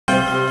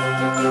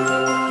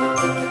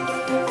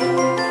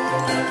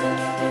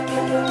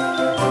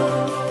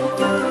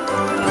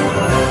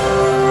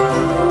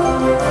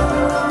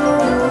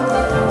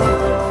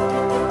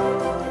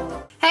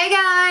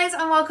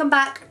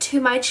to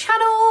my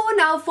channel.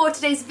 Now for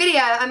today's video,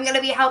 I'm going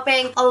to be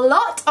helping a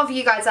lot of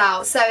you guys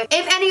out. So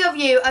if any of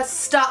you are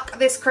stuck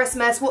this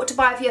Christmas, what to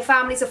buy for your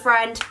family as a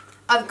friend,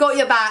 I've got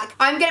your back.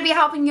 I'm going to be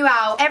helping you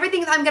out.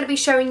 Everything that I'm going to be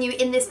showing you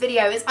in this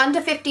video is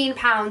under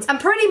 £15 and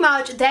pretty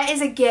much there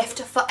is a gift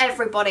for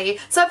everybody.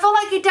 So I feel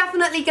like you're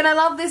definitely going to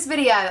love this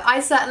video. I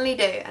certainly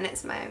do, and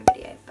it's my own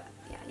video.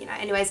 You know,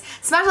 anyways,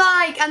 smash a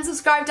like and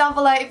subscribe down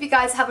below if you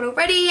guys haven't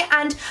already.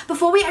 And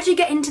before we actually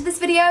get into this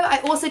video, I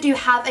also do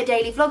have a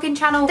daily vlogging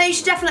channel that you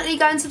should definitely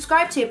go and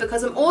subscribe to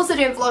because I'm also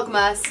doing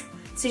Vlogmas.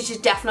 So you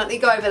should definitely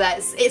go over there.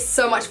 It's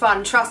so much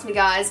fun, trust me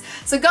guys.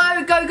 So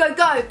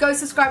go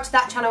subscribe to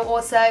that channel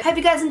also. Hope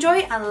you guys enjoy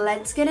and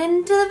let's get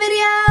into the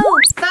video.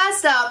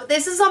 First up,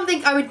 this is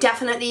something I would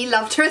definitely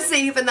love to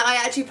receive and that I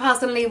actually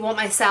personally want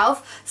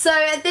myself. So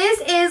this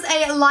is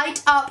a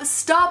light up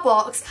star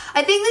box.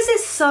 I think this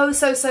is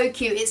so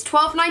cute. It's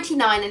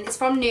 $12.99 and it's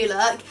from New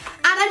Look.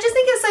 And I just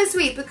think it's so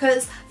sweet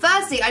because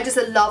firstly, I just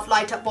love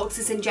light up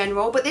boxes in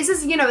general, but this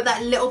is, you know,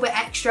 that little bit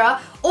extra.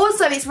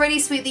 Also, it's really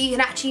sweet that you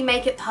can actually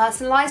make it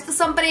personalized for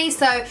somebody.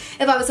 So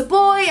if I was a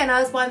boy and I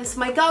was buying this for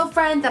my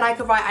girlfriend, then I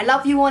could write I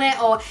love you on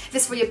it, or if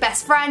it's for your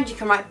best friend, you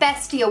can write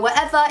bestie or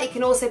whatever. It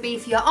can also be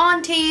for your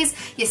aunties,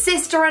 your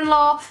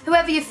sister-in-law,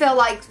 whoever you feel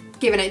like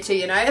giving it to,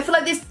 you know. I feel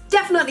like this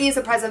definitely is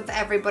a present for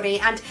everybody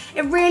and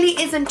it really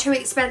isn't too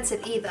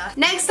expensive either.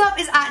 Next up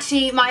is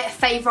actually my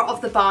favourite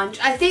of the bunch.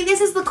 I think this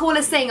is the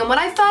coolest thing, and when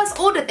I first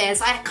ordered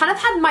this I kind of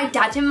had my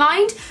dad in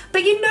mind,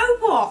 but you know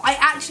what, I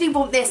actually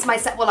want this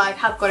myself. Well, I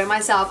have got it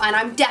myself and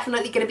I'm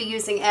definitely going to be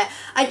using it.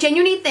 I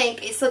genuinely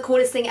think it's the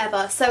coolest thing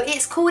ever. So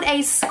it's called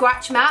a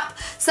scratch map.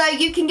 So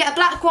you can get a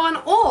black one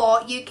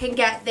or you can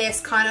get this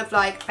kind of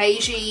like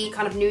beigey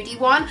kind of nudie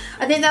one.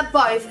 I think they're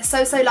both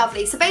so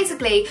lovely. So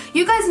basically,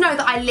 you guys know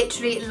that I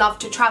literally love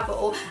to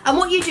travel, and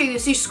what you do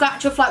is you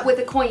scratch off, like with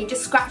a coin, you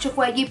just scratch off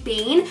where you've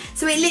been.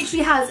 So it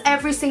literally has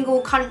every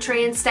single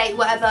country and state,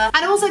 whatever.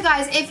 And also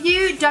guys, if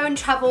you don't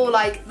travel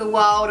like the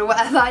world or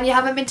whatever and you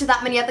haven't been to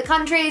that many other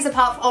countries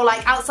apart from, or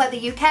like outside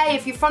the UK,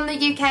 if you're from the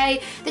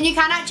UK, then you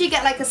can actually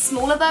get like a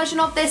smaller version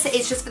of this.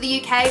 It's just for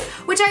the UK,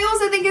 which I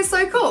also think is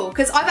so cool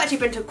because I've actually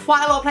been to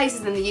quite a lot of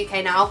places in the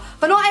UK now,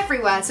 but not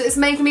everywhere, so it's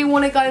making me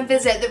want to go and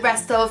visit the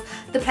rest of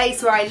the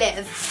place where I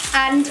live.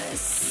 And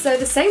so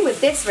the same with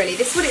this, really.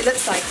 This is what it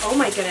looks like. Oh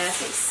my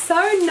goodness, it's so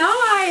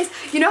nice.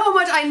 You know how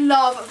much I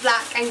love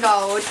black and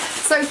gold.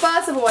 So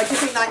first of all, I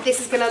just think that this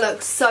is gonna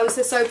look so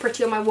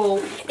pretty on my wall.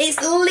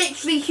 It's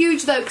literally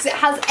huge though because it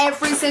has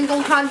every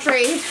single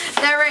country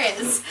there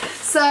is.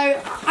 So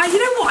you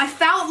know what, I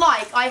felt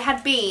like I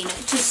had been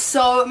to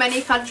so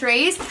many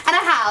countries, and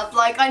I have.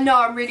 Like, I know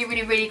I'm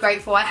really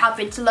grateful. I have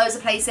been to loads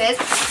of places,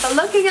 but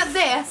looking at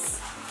this,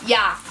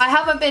 yeah, I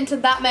haven't been to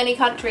that many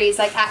countries,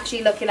 like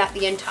actually looking at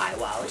the entire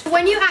world.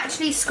 When you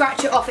actually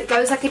scratch it off, it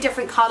goes like a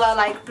different colour,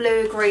 like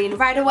blue, green,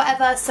 red or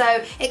whatever,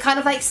 so it kind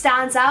of like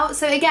stands out.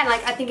 So again,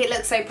 like I think it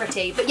looks so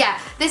pretty. But yeah,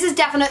 this is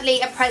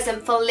definitely a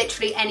present for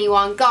literally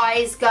anyone,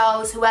 guys,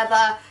 girls,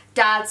 whoever,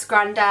 dads,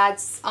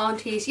 granddads,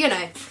 aunties, you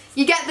know.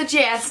 You get the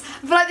gist. I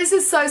feel like this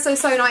is so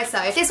nice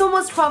though. This one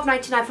was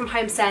 $12.99 from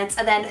HomeSense,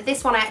 and then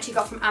this one I actually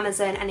got from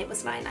Amazon and it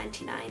was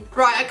 $9.99.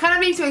 Right, I kind of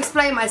need to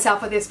explain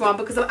myself with this one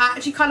because I've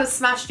actually kind of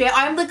smashed it.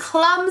 I'm the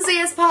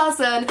clumsiest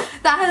person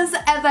that has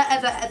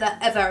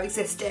ever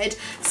existed.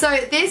 So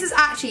this is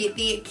actually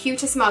the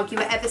cutest mug you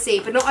will ever see,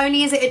 but not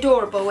only is it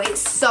adorable, it's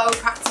so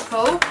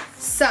practical.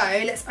 So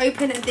let's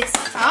open this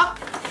up.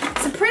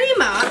 So pretty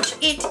much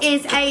it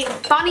is a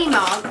bunny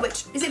mug,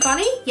 which, is it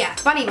bunny? Yeah,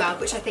 bunny mug,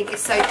 which I think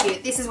is so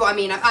cute. This is what I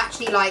mean. I've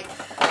actually like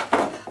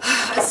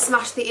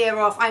smashed the ear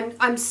off.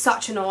 I'm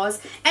such an Oz.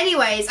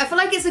 Anyways, I feel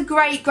like it's a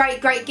great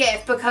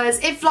gift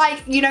because if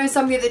like you know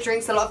somebody that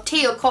drinks a lot of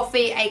tea or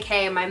coffee,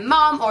 aka my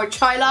mum, or a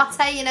chai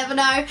latte, you never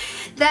know,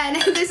 then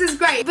this is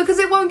great because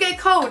it won't get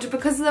cold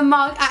because the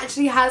mug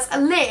actually has a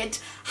lid.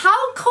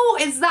 How cool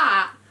is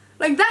that?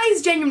 Like, that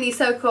is genuinely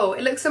so cool.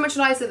 It looks so much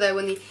nicer though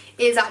when the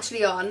ear's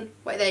actually on.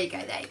 Wait, there you go,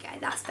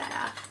 that's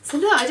better. So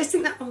no, I just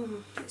think that,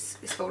 oh,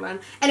 it's fallen.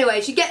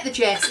 Anyways, you get the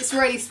gist. It's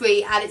really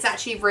sweet and it's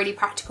actually really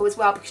practical as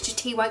well because your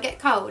tea won't get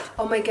cold.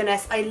 Oh my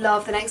goodness, I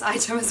love the next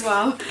item as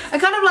well. I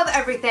kind of love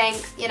everything,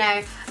 you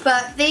know,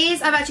 but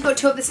these, I've actually got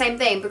two of the same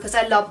thing because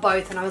I love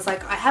both and I was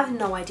like, I have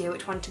no idea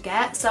which one to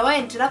get. So I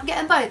ended up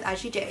getting both,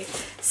 as you do.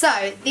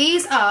 So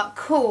these are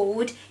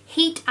called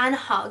Heat and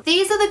Hug.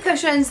 These are the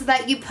cushions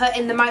that you put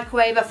in the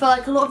microwave. I feel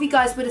like a lot of you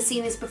guys would have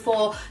seen this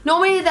before.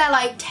 Normally they're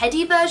like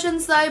teddy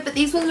versions though, but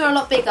these ones are a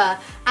lot bigger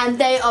and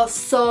they are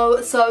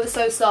so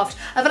soft.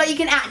 I feel like you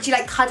can actually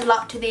like cuddle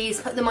up to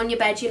these, put them on your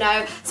bed, you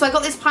know. So I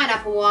got this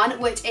pineapple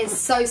one, which is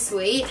so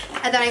sweet,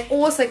 and then I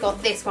also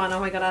got this one. Oh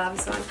my god, I love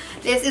this one.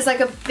 This is like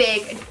a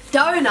big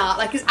donut,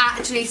 like it's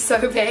actually so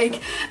big,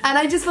 and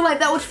I just feel like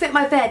that would fit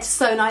my bed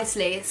so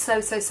nicely. It's so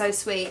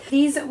sweet.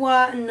 These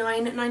were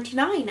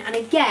 $9.99, and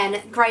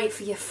again, great great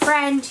for your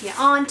friend, your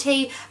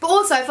auntie, but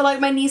also I feel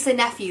like my niece and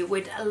nephew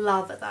would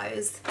love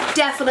those.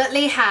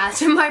 Definitely had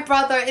my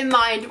brother in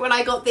mind when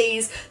I got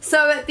these.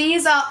 So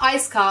these are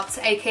ice cups,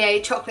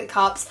 aka chocolate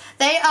cups.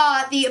 They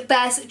are the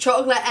best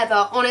chocolate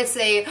ever,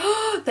 honestly.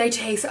 They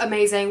taste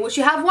amazing. Once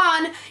you have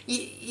one,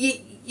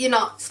 you're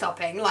not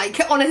stopping. Like,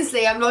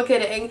 honestly, I'm not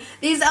kidding.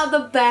 These are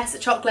the best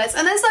chocolates,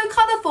 and they're so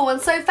colourful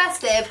and so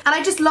festive, and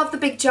I just love the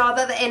big jar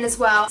that they're in as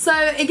well. So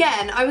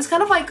again, I was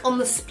kind of like on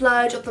the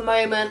splurge of the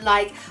moment.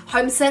 Like,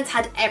 HomeSense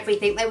had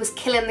everything. They was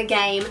killing the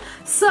game.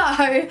 So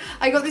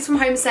I got these from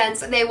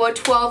HomeSense and they were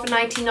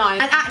 $12.99,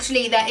 and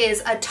actually there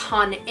is a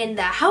ton in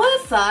there.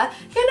 However,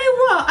 you know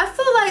what? I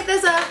feel like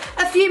there's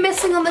a few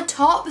missing on the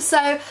top.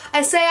 So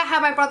I say I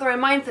had my brother in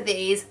mind for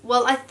these.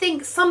 Well, I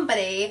think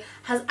somebody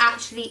has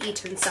actually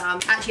eaten some.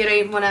 Actually,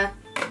 I don't want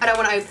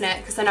to open it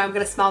because I know I'm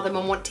going to smell them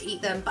and want to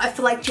eat them. But I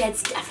feel like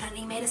Jed's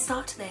definitely made a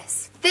start to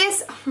this.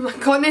 This, oh my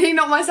god, nearly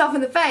knocked myself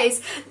in the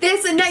face.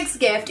 This next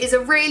gift is a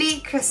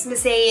really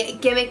Christmassy,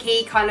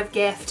 gimmicky kind of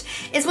gift.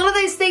 It's one of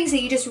those things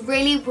that you just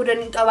really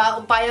wouldn't go out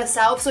and buy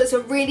yourself, so it's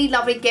a really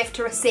lovely gift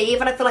to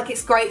receive, and I feel like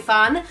it's great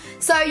fun.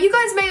 So you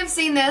guys may have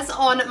seen this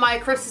on my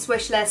Christmas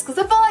wish list, because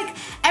I feel like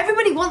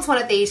everybody wants one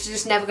of these, you're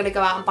just never going to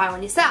go out and buy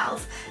one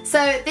yourself.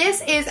 So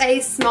this is a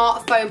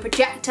smartphone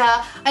projector.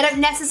 I don't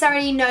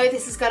necessarily know if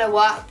this is going to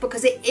work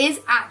because it is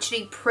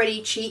actually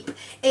pretty cheap.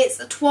 It's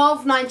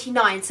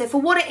 $12.99, so for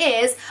what it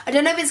is, I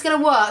don't know if it's going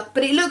to work,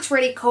 but it looks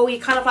really cool. You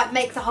kind of like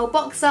make the whole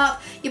box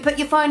up, you put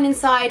your phone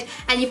inside,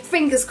 and your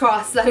fingers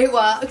crossed that it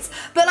works.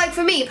 But like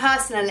for me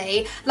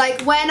personally,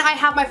 like when I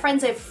have my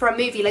friends over for a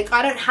movie, like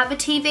I don't have a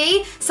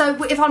TV,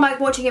 so if I'm like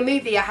watching a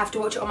movie, I have to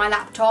watch it on my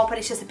laptop, and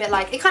it's just a bit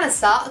like, it kind of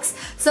sucks.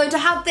 So to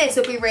have this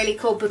would be really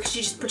cool because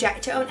you just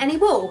project it on any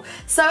wall.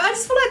 So I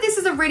just feel like this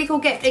is a really cool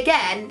gift.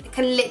 Again, it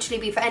can literally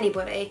be for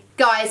anybody.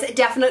 Guys,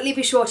 definitely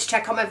be sure to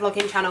check out my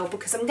vlogging channel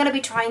because I'm going to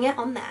be trying it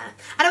on there.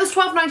 And it was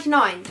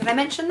 $12.99. Did I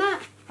mention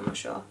that? I'm not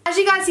sure. As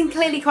you guys can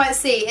clearly quite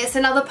see, it's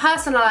another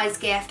personalised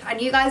gift, and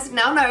you guys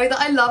now know that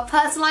I love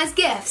personalised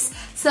gifts.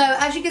 So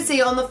as you can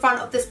see on the front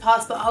of this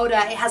passport holder,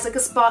 it has like a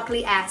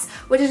sparkly S,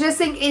 which I just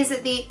think is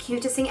the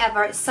cutest thing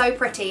ever. It's so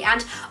pretty.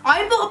 And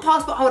I bought a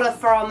passport holder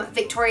from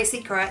Victoria's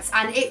Secrets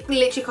and it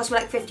literally cost me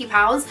like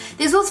 £50.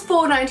 This was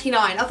 $4.99.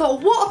 I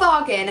thought, what a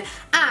bargain.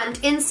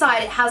 And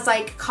inside it has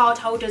like card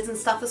holders and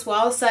stuff as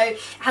well. So it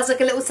has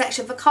like a little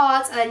section for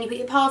cards, and then you put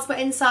your passport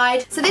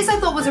inside. So this I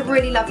thought was a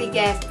really lovely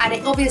gift, and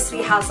it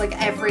obviously has like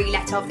every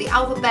letter of the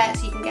alphabet,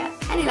 so you can get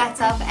any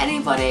letter for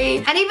anybody.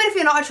 And even if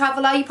you're not a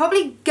traveller, you're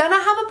probably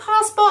gonna have a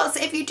passport,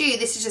 so if you do,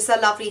 this is just a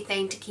lovely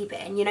thing to keep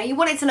it in, you know, you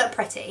want it to look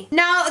pretty.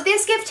 Now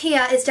this gift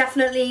here is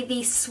definitely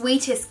the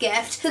sweetest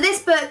gift. So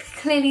this book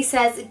clearly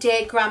says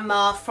Dear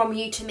Grandma, from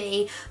you to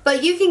me,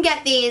 but you can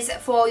get these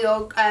for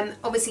your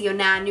obviously your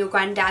nan, your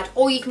granddad,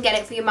 or you can get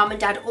it for your mum and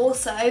dad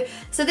also.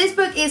 So this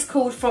book is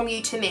called From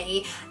You to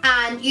Me,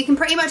 and you can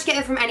pretty much get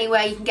them from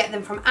anywhere. You can get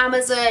them from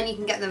Amazon, you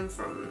can get them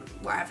from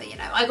wherever, you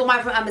know. I got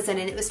mine from Amazon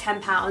and it was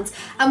 £10.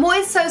 And what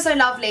is so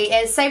lovely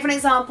is, say for an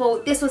example,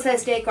 this one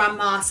says Dear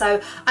Grandma, so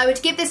I would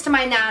give this to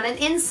my nan, and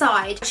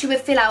inside she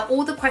would fill out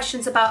all the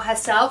questions about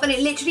herself, and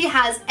it literally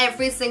has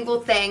every single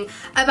thing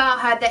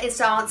about her that is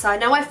to answer.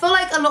 Now I feel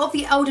like a lot of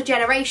the older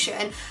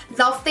generation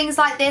love things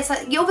like this.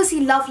 Like, you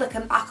obviously love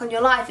looking back on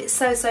your life. It's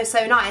so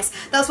nice.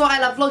 That's why I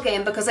love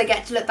vlogging, because I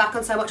get to look back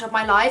on so much of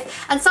my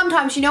life. And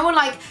sometimes, you know, when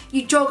like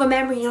you jog a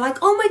memory and you're like,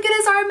 oh my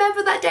goodness, I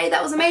remember that day,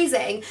 that was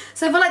amazing.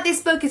 So I feel like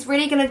this book is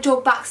really going to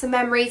jog back some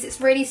memories.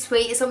 It's really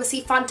sweet. It's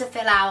obviously fun to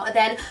fill out, and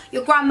then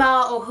your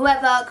grandma or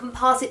whoever can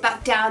pass it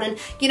back down, and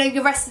you know,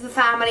 the rest of the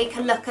family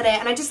can look at it.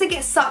 And I just think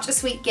it's such a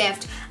sweet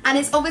gift, and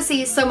it's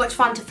obviously so much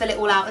fun to fill it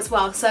all out as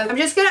well. So I'm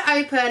just going to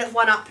open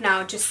one up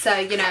now, just so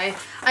you know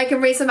I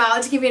can read some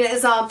out to give you an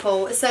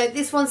example. So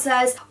this one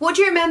says, what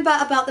do you remember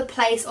about the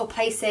place or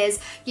places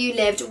you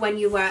lived when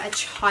you were a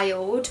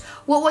child?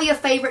 What were your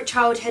favourite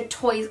childhood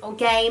toys or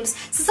games?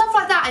 So stuff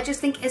like that I just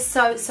think is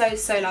so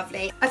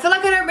lovely. I feel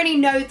like I don't really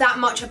know that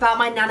much about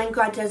my nan and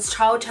granddad's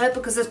childhood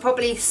because there's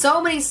probably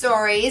so many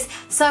stories,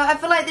 so I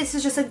feel like this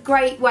is just a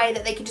great way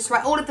that they can just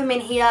write all of them in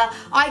here.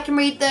 I can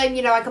read them,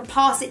 you know, I can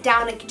pass it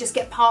down, it can just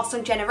get passed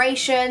on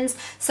generations.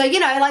 So you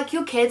know, like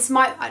your kids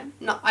might,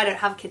 I don't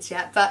have kids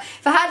yet, but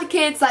if I had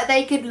kids, like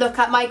they could look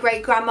at my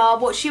great grandma,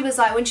 what she was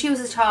like when she was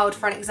a child,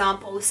 for an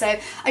example. So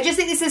I just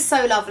think this is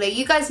so lovely.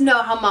 You guys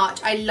know how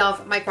much I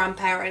love my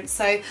grandparents,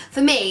 so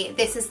for me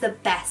this is the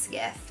best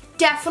gift.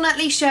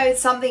 Definitely showed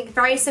something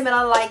very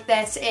similar like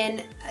this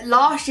in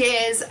last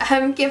year's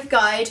gift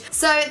guide.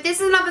 So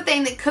this is another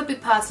thing that could be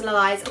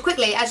personalised.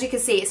 Quickly, as you can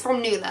see, it's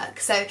from New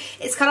Look, so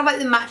it's kind of like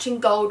the matching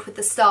gold with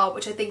the star,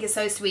 which I think is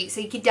so sweet, so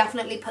you could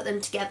definitely put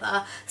them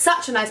together.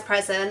 Such a nice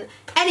present.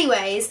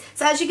 Anyways,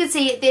 so as you can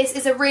see, this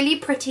is a really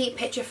pretty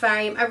picture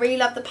frame. I really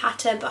love the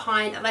pattern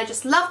behind, and I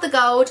just love the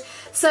gold.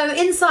 So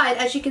inside,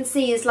 as you can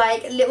see, is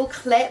like little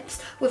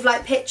clips with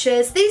like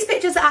pictures. These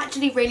pictures are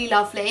actually really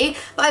lovely,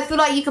 but I feel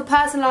like you can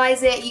personalise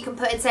it. You can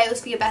put in, say it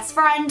was for your best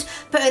friend,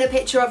 put in a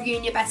picture of you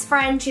and your best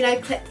friend, you know,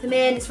 clip them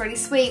in, it's really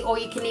sweet, or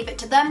you can leave it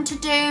to them to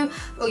do,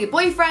 or your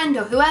boyfriend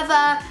or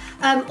whoever.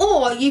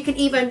 Or you can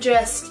even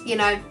just, you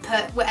know,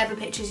 put whatever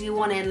pictures you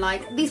want in.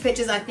 Like, these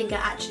pictures I think are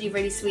actually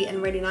really sweet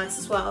and really nice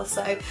as well.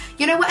 So,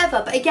 you know,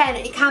 whatever. But again,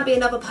 it can be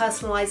another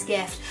personalised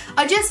gift.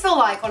 I just feel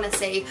like,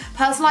 honestly,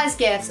 personalised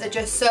gifts are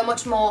just so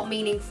much more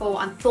meaningful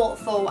and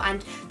thoughtful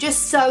and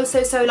just so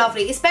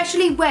lovely.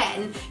 Especially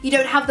when you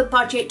don't have the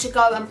budget to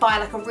go and buy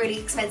like a really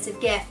expensive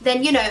gift.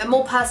 Then, you know, a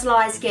more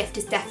personalised gift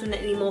is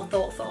definitely more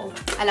thoughtful.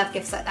 I love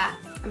gifts like that.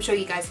 I'm sure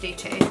you guys do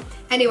too.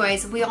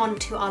 Anyways, we're on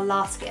to our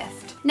last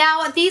gift.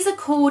 Now, these are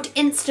called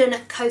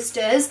instant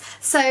coasters.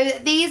 So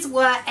these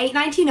were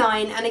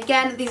 $8.99, and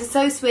again, these are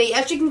so sweet.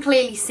 As you can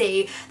clearly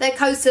see, they're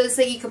coasters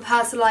that you can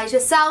personalise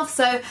yourself.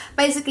 So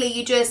basically,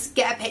 you just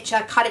get a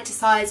picture, cut it to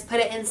size, put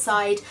it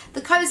inside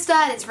the coaster,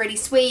 and it's really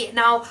sweet.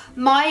 Now,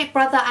 my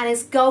brother and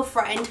his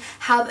girlfriend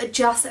have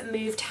just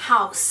moved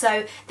house.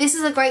 So this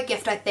is a great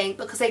gift, I think,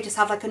 because they just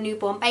have like a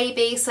newborn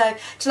baby. So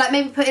to like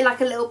maybe put in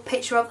like a little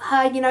picture of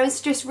her, you know,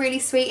 it's just really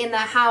sweet in their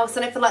house,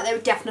 and I feel like they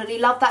would definitely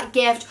love that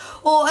gift.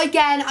 Or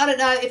again, I don't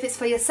know if it's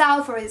for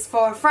yourself or it's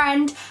for a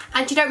friend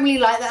and you don't really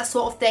like that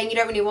sort of thing, you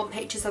don't really want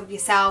pictures of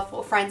yourself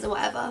or friends or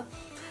whatever,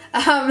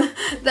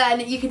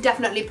 then you can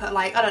definitely put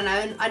like, I don't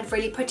know, a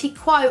really pretty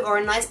quote or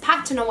a nice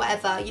pattern or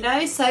whatever, you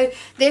know. So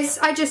this,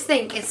 I just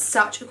think, is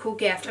such a cool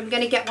gift. I'm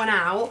gonna get one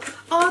out.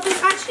 Oh,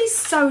 they're actually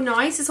so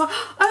nice as well.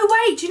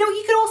 Oh wait, do you know what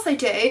you can also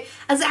do?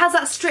 As it has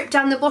that strip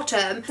down the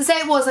bottom. So say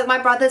it was like my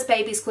brother's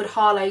baby's called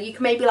Harlow, you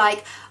can maybe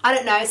like, I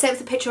don't know, say it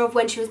was a picture of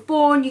when she was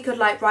born, you could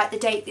like write the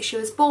date that she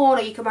was born,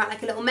 or you can write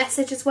like a little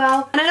message as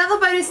well. And another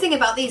bonus thing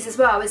about these as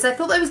well is I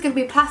thought they was going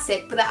to be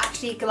plastic, but they're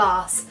actually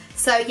glass.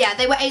 So yeah,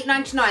 they were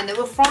 $8.99. They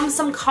were from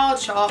some card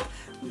shop.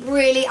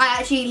 Really, I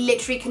actually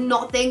literally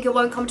cannot think, it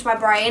won't come to my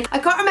brain. I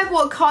can't remember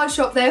what card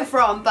shop they're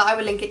from, but I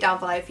will link it down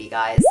below for you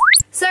guys.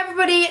 So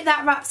everybody,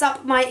 that wraps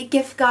up my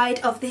gift guide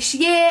of this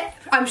year.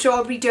 I'm sure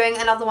I'll be doing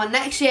another one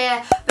next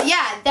year. But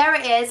yeah, there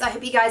it is. I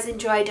hope you guys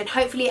enjoyed and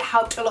hopefully it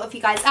helped a lot of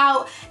you guys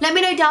out. Let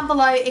me know down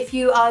below if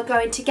you are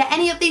going to get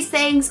any of these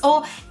things,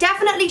 or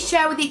definitely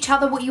share with each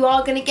other what you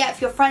are going to get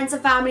for your friends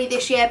and family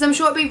this year. I'm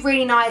sure it'd be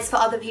really nice for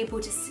other people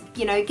to,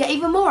 you know, get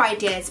even more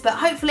ideas. But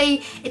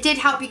hopefully it did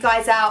help you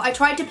guys out. I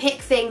tried to pick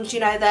things, you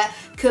know, that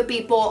could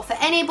be bought for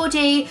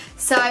anybody.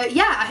 So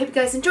yeah, I hope you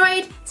guys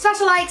enjoyed.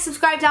 Smash a like,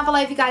 subscribe down below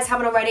if you guys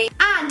haven't already.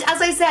 And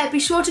as I said, be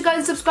sure to go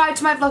and subscribe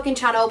to my vlogging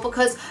channel,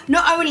 because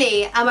not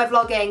only am I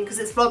vlogging because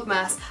it's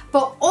Vlogmas,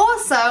 but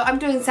also I'm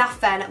doing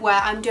saffron, where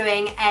I'm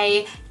doing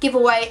a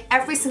giveaway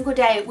every single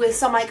day with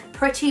some like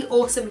pretty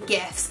awesome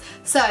gifts.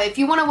 So if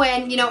you want to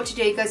win, you know what to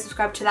do, go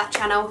subscribe to that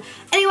channel.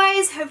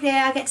 Anyways, hopefully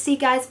I get to see you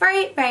guys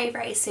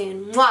very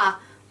soon. Mwah!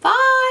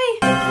 Bye!